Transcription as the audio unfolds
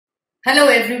Hello,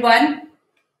 everyone.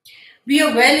 We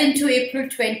are well into April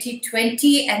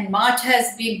 2020, and March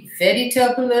has been very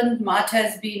turbulent. March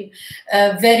has been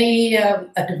very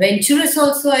adventurous,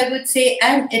 also, I would say,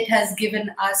 and it has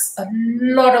given us a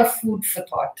lot of food for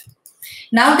thought.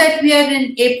 Now that we are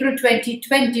in April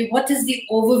 2020, what is the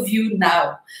overview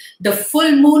now? The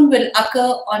full moon will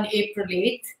occur on April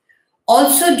 8th.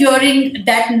 Also, during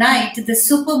that night, the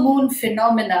supermoon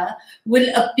phenomena will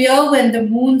appear when the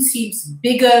moon seems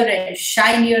bigger and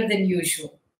shinier than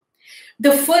usual.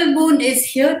 The full moon is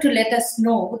here to let us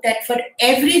know that for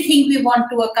everything we want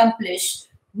to accomplish,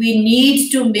 we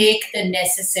need to make the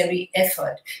necessary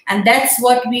effort. And that's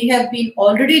what we have been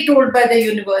already told by the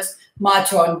universe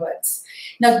March onwards.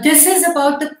 Now, this is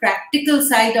about the practical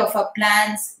side of our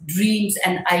plans, dreams,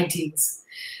 and ideals.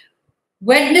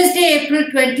 Wednesday, April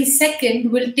 22nd,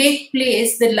 will take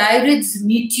place the Lyrid's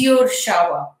meteor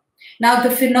shower. Now, the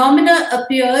phenomena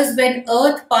appears when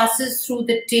Earth passes through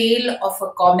the tail of a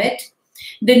comet.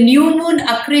 The new moon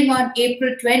occurring on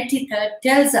April 23rd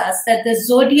tells us that the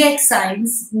zodiac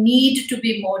signs need to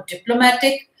be more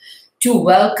diplomatic, to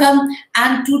welcome,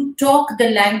 and to talk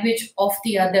the language of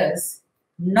the others,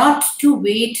 not to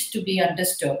wait to be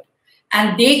understood.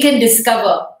 And they can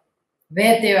discover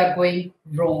where they are going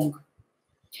wrong.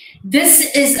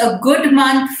 This is a good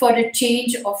month for a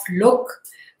change of look,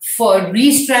 for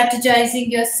re-strategizing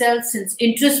yourself, since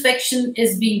introspection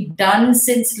is being done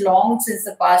since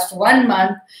the past 1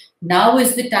 month. Now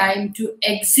is the time to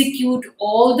execute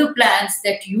all the plans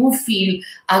that you feel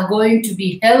are going to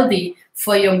be healthy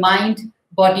for your mind,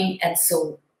 body, and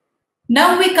soul.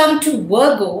 Now we come to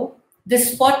Virgo. The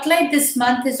spotlight this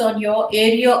month is on your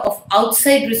area of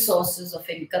outside resources of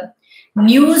income.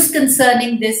 News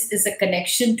concerning this is a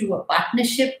connection to a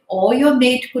partnership, or your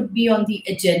mate could be on the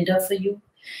agenda for you.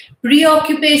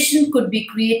 Preoccupation could be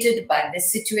created by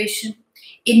this situation.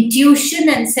 Intuition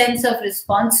and sense of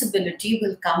responsibility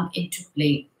will come into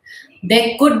play.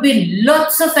 There could be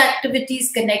lots of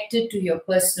activities connected to your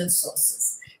personal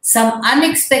sources. Some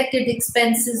unexpected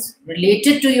expenses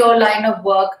related to your line of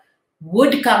work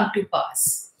would come to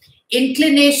pass.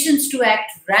 Inclinations to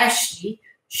act rashly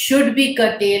should be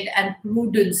curtailed and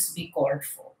prudence be called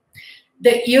for.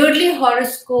 The yearly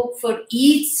horoscope for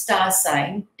each star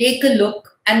sign, take a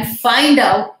look and find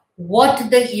out what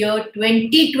the year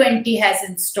 2020 has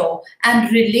in store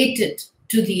and relate it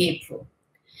to the April.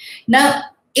 Now,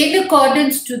 in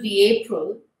accordance to the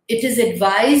April, it is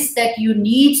advised that you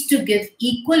need to give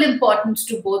equal importance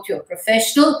to both your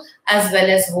professional as well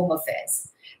as home affairs.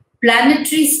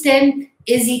 Planetary strength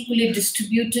is equally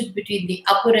distributed between the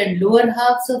upper and lower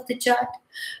halves of the chart.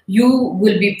 You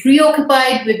will be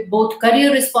preoccupied with both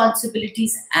career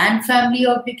responsibilities and family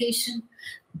obligation.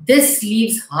 This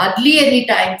leaves hardly any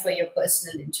time for your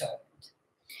personal enjoyment.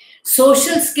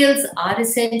 Social skills are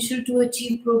essential to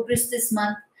achieve progress this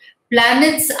month.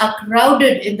 Planets are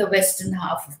crowded in the western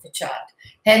half of the chart.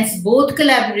 Hence, both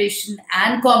collaboration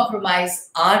and compromise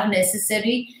are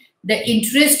necessary. The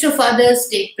interest of others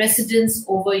take precedence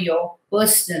over your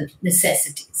personal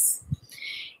necessities.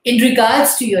 In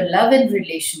regards to your love and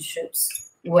relationships,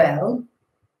 well,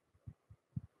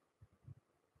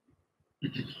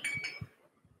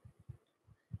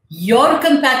 your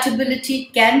compatibility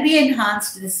can be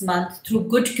enhanced this month through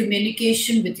good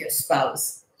communication with your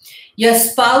spouse. Your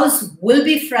spouse will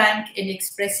be frank in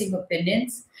expressing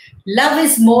opinions. Love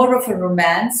is more of a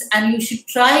romance, and you should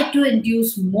try to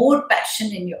induce more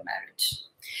passion in your marriage.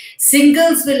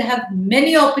 Singles will have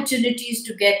many opportunities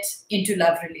to get into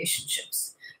love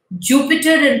relationships.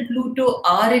 Jupiter and Pluto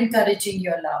are encouraging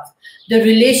your love. The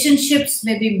relationships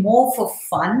may be more for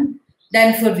fun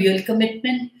than for real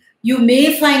commitment. You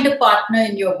may find a partner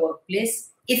in your workplace.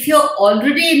 If you're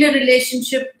already in a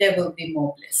relationship, there will be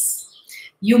more bliss.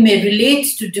 You may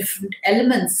relate to different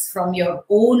elements from your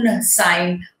own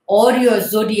sign or your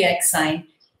zodiac sign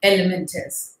element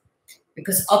is,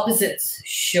 because opposites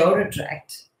sure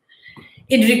attract.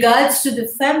 In regards to the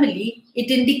family,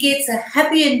 it indicates a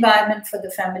happy environment for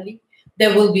the family.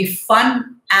 There will be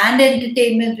fun and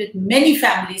entertainment with many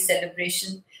family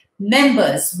celebrations.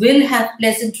 Members will have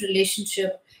pleasant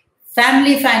relationship.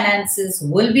 Family finances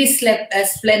will be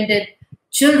splendid.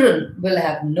 Children will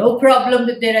have no problem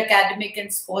with their academic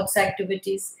and sports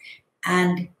activities.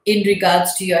 And in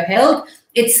regards to your health,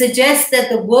 it suggests that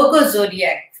the Virgo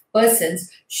zodiac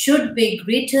persons should pay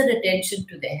greater attention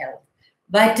to their health.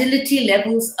 Vitality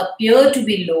levels appear to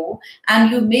be low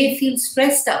and you may feel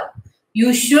stressed out.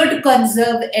 You should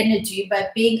conserve energy by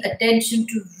paying attention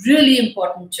to really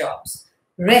important jobs.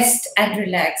 Rest and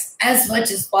relax as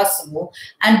much as possible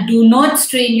and do not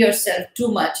strain yourself too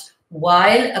much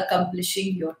while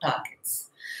accomplishing your targets.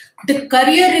 The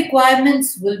career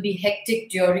requirements will be hectic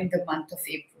during the month of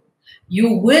April.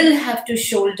 You will have to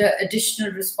shoulder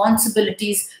additional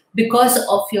responsibilities because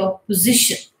of your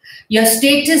position. Your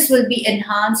status will be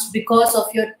enhanced because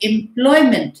of your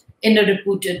employment in a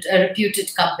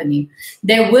reputed company.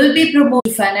 There will be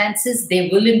promoted finances. They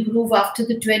will improve after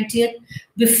the 20th.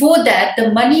 Before that,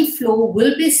 the money flow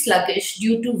will be sluggish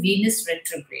due to Venus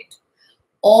retrograde.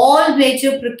 All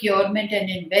major procurement and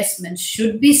investments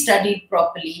should be studied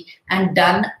properly and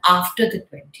done after the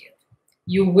 20th.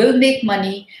 You will make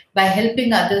money by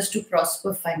helping others to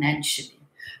prosper financially.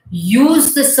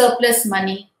 Use the surplus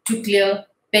money to clear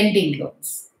pending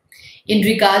loans. In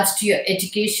regards to your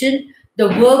education, the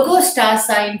Virgo star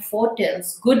sign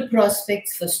foretells good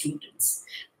prospects for students.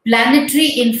 Planetary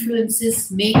influences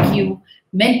make you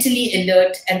mentally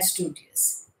alert and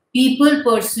studious. People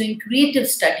pursuing creative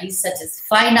studies such as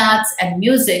fine arts and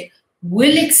music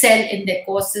will excel in their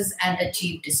courses and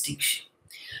achieve distinction.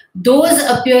 Those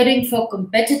appearing for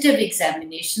competitive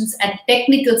examinations and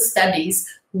technical studies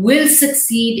will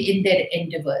succeed in their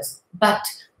endeavors, but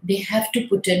they have to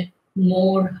put in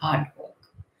more hard work.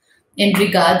 In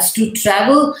regards to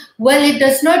travel, well, it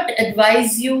does not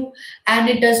advise you and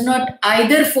it does not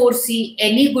either foresee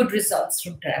any good results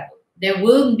from travel. There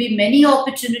will be many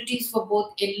opportunities for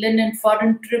both inland and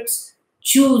foreign trips.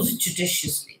 Choose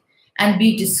judiciously and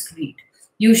be discreet.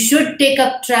 You should take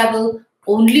up travel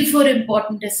only for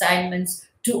important assignments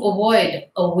to avoid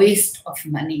a waste of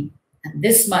money. And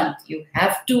this month, you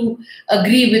have to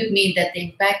agree with me that the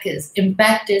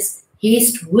impact is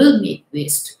haste will make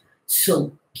waste.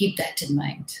 So keep that in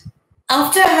mind.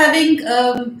 After having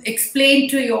explained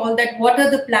to you all that what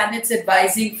are the planets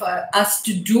advising for us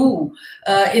to do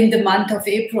in the month of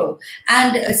April,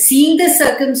 and seeing the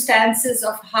circumstances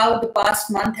of how the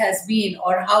past month has been,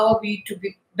 or how are we to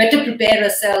be better prepare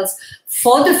ourselves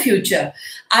for the future,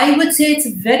 I would say it's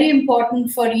very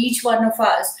important for each one of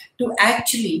us to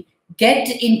actually get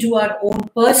into our own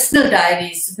personal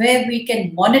diaries where we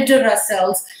can monitor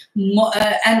ourselves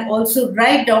and also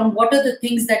write down what are the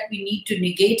things that we need to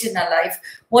negate in our life,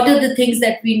 what are the things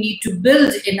that we need to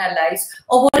build in our lives,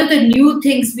 or what are the new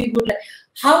things we would like.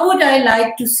 How would I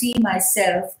like to see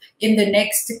myself in the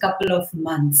next couple of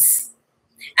months?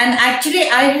 And actually,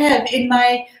 I have in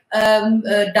my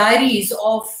diaries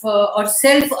of or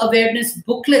self-awareness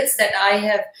booklets that I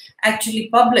have actually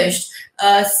published,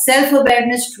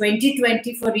 self-awareness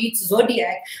 2020 for each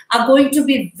zodiac, are going to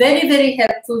be very, very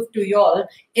helpful to y'all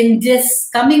in this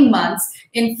coming months.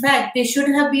 In fact, they should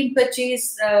have been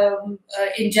purchased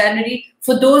in January.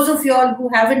 For those of y'all who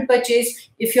haven't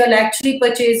purchased, if you'll actually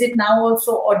purchase it now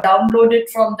also or download it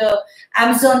from the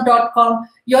Amazon.com,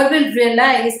 y'all will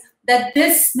realize that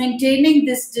maintaining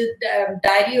this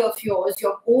diary of yours,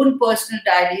 your own personal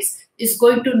diaries, is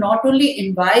going to not only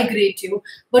invigorate you,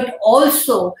 but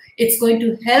also it's going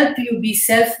to help you be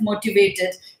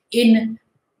self-motivated in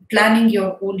planning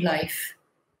your own life.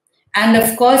 And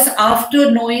of course,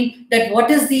 after knowing that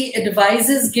what is the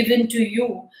advices given to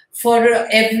you for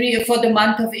the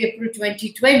month of April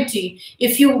 2020,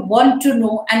 if you want to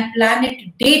know and plan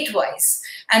it date-wise,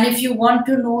 and if you want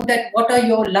to know that what are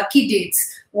your lucky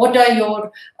dates, what are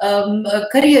your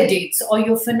career dates, or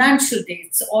your financial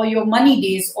dates, or your money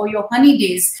days, or your honey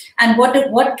days, and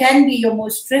what can be your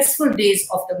most stressful days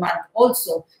of the month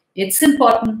also, it's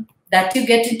important that you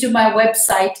get into my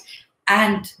website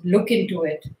and look into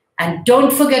it. And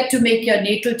don't forget to make your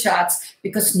natal charts,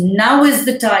 because now is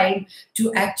the time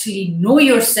to actually know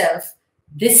yourself.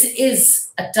 This is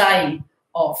a time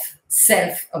of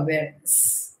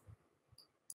self-awareness.